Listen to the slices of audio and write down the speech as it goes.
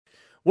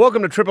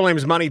Welcome to Triple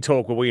M's Money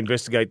Talk, where we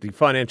investigate the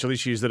financial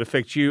issues that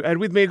affect you. And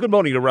with me, good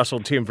morning to Russell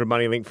Tim from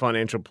MoneyLink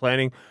Financial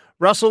Planning.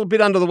 Russell, a bit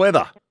under the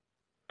weather.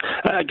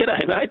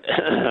 G'day, mate.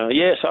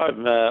 Yes,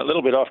 I'm a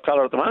little bit off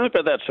colour at the moment,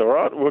 but that's all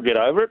right. We'll get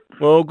over it.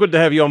 Well, good to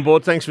have you on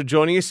board. Thanks for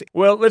joining us.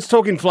 Well, let's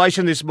talk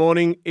inflation this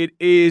morning. It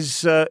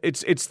is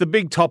it's the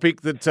big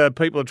topic that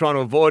people are trying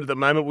to avoid at the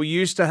moment. We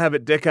used to have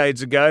it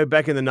decades ago,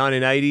 back in the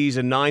 1980s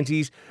and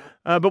 90s,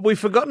 but we've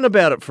forgotten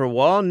about it for a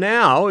while.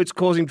 Now it's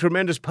causing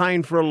tremendous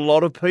pain for a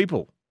lot of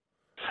people.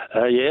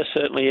 Yes,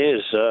 certainly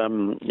is.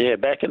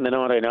 Back in the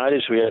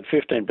 1980s, we had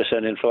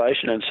 15%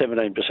 inflation and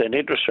 17%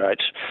 interest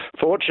rates.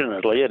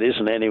 Fortunately, it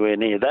isn't anywhere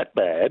near that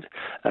bad.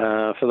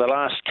 For the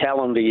last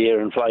calendar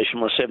year,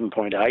 inflation was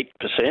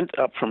 7.8%,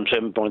 up from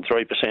 7.3%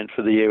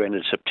 for the year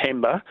ended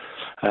September.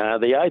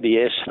 The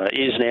ABS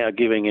is now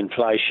giving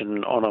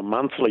inflation on a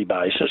monthly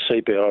basis,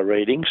 CPI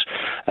readings.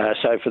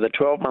 So for the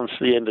 12 months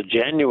to the end of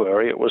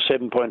January, it was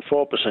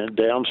 7.4%,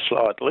 down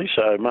slightly.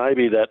 So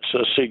maybe that's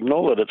a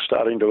signal that it's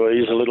starting to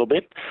ease a little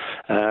bit.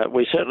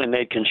 We certainly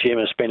need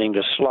consumer spending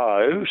to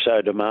slow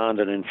so demand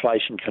and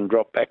inflation can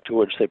drop back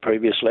towards their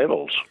previous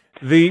levels.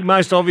 The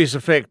most obvious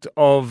effect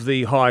of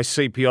the high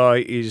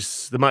CPI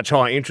is the much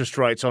higher interest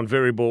rates on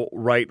variable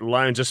rate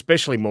loans,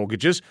 especially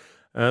mortgages.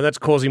 That's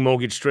causing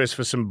mortgage stress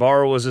for some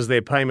borrowers as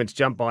their payments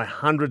jump by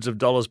hundreds of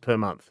dollars per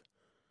month.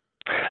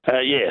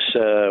 Yes,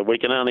 we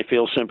can only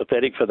feel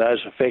sympathetic for those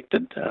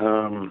affected.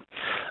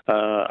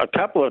 A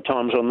couple of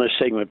times on this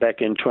segment back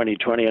in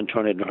 2020 and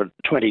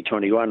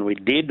 2021, we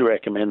did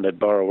recommend that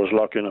borrowers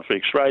lock in a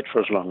fixed rate for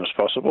as long as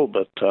possible,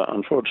 but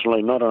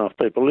unfortunately not enough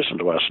people listen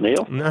to us,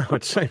 Neil. No,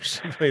 it seems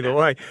to be the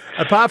way.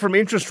 Apart from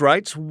interest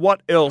rates,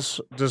 what else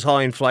does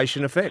high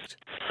inflation affect?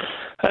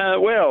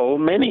 Well,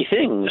 many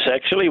things,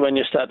 actually, when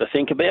you start to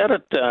think about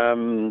it.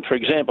 For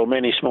example,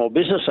 many small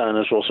business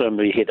owners will soon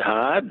be hit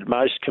hard.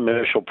 Most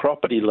commercial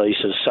property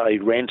leases say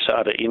rents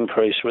are to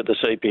increase with the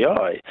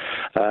CPI.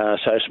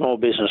 So small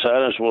business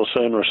owners will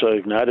soon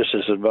receive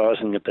notices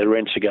advising that their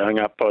rents are going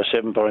up by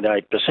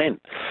 7.8%.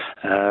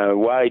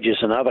 Wages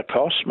and other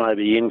costs may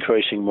be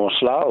increasing more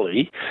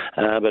slowly,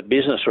 but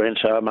business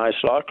rents are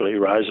most likely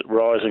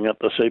rising at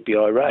the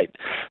CPI rate.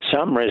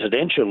 Some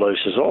residential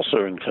leases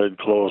also include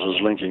clauses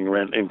linking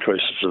rent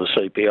increases to the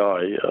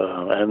CPI,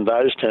 and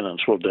those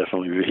tenants will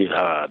definitely be hit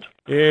hard.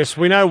 Yes,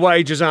 we know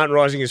wages aren't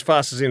rising as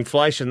fast as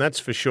inflation, that's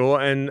for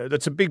sure, and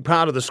that's a big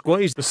part of the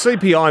squeeze. The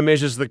CPI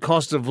measures the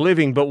cost of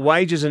living, but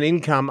wages and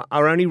income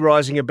are only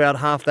rising about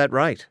half that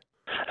rate.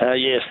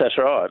 Yes, that's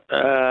right.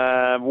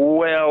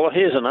 Well,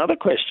 here's another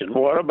question.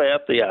 What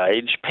about the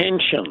age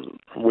pension?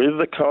 With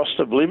the cost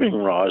of living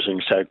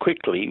rising so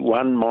quickly,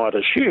 one might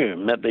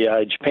assume that the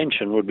age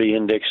pension would be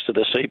indexed to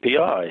the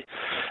CPI.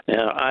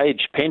 Now,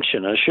 age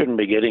pensioners shouldn't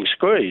be getting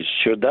squeezed,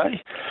 should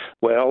they?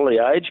 Well,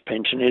 the age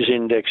pension is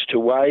indexed to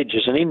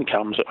wages and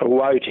incomes,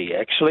 AWOTI,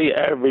 actually,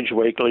 average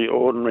weekly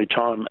ordinary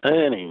time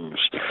earnings.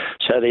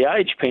 So the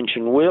age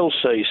pension will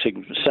see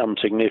some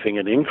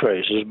significant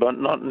increases, but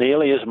not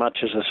nearly as much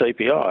as the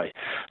CPI.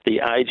 The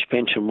age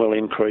pension will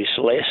increase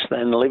less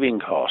than living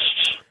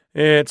costs.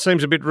 Yeah, it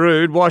seems a bit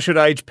rude. Why should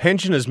age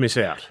pensioners miss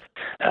out?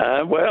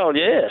 Well,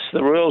 yes,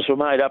 the rules were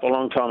made up a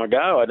long time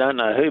ago. I don't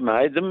know who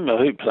made them, or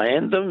who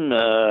planned them,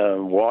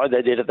 why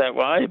they did it that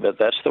way, but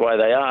that's the way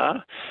they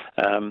are.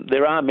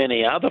 There are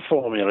many other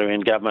formula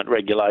in government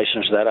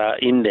regulations that are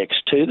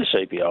indexed to the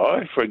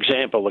CPI. For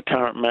example, the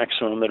current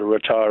maximum that a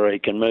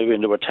retiree can move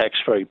into a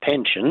tax-free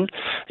pension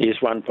is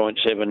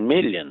 $1.7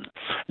 million.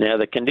 Now,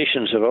 the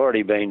conditions have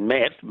already been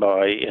met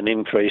by a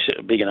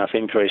big enough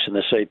increase in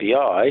the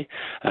CPI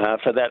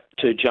for that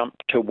to jump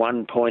to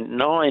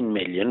 $1.9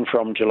 million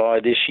from July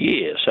this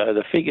year. So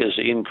the figures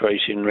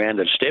increase in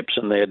rounded steps,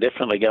 and they're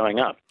definitely going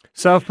up.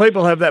 So if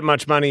people have that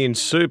much money in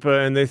super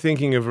and they're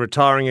thinking of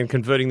retiring and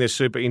converting their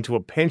super into a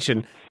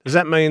pension, does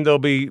that mean they'll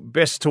be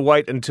best to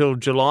wait until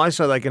July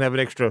so they can have an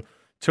extra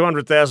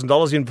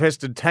 $200,000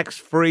 invested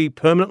tax-free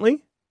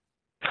permanently?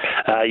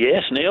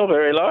 Yes, Neil,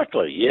 very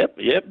likely.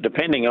 Yep,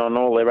 depending on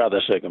all their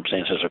other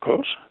circumstances, of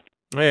course.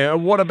 Yeah.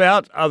 What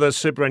about other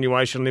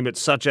superannuation limits,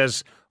 such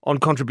as on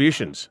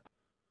contributions?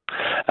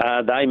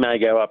 They may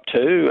go up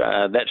too.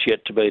 That's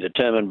yet to be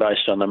determined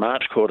based on the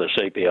March quarter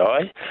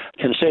CPI.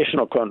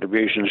 Concessional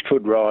contributions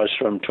could rise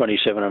from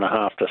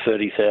 $27,500 to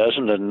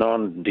 $30,000, and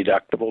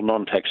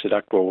non-tax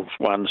deductible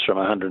ones from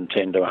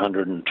 $110,000 to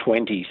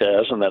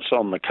 $120,000. That's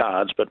on the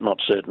cards, but not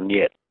certain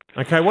yet.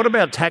 Okay, what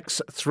about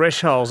tax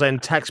thresholds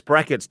and tax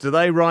brackets? Do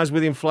they rise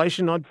with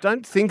inflation? I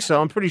don't think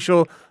so. I'm pretty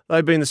sure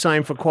they've been the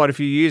same for quite a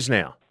few years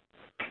now.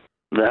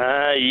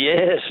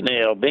 Yes,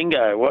 Neil,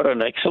 bingo. What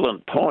an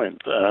excellent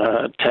point.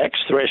 Tax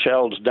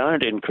thresholds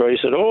don't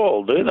increase at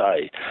all, do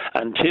they?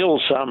 Until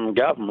some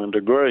government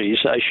agrees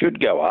they should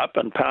go up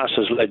and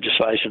passes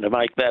legislation to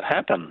make that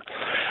happen.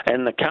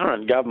 And the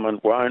current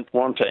government won't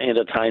want to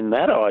entertain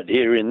that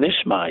idea in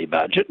this May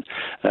budget.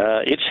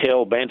 It's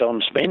hell-bent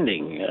on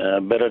spending,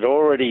 but it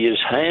already is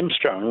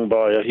hamstrung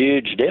by a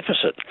huge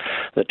deficit.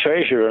 The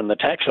Treasurer and the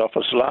Tax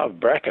Office love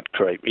bracket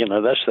creep. You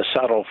know, that's the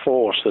subtle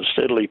force that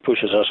steadily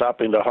pushes us up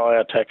into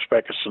higher tax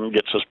brackets and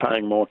gets us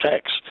paying more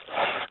tax.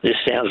 This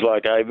sounds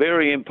like a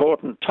very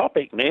important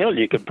topic, Neil.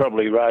 You could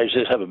probably raise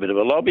this, have a bit of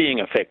a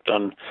lobbying effect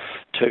on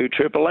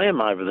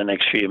 2MMM over the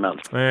next few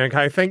months.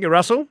 Okay, thank you,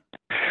 Russell.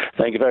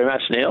 Thank you very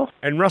much, Neil.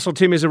 And Russell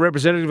Tim is a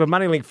representative of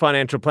Moneylink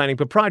Financial Planning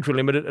Proprietary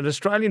Limited, an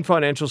Australian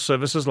financial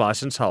services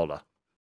licence holder.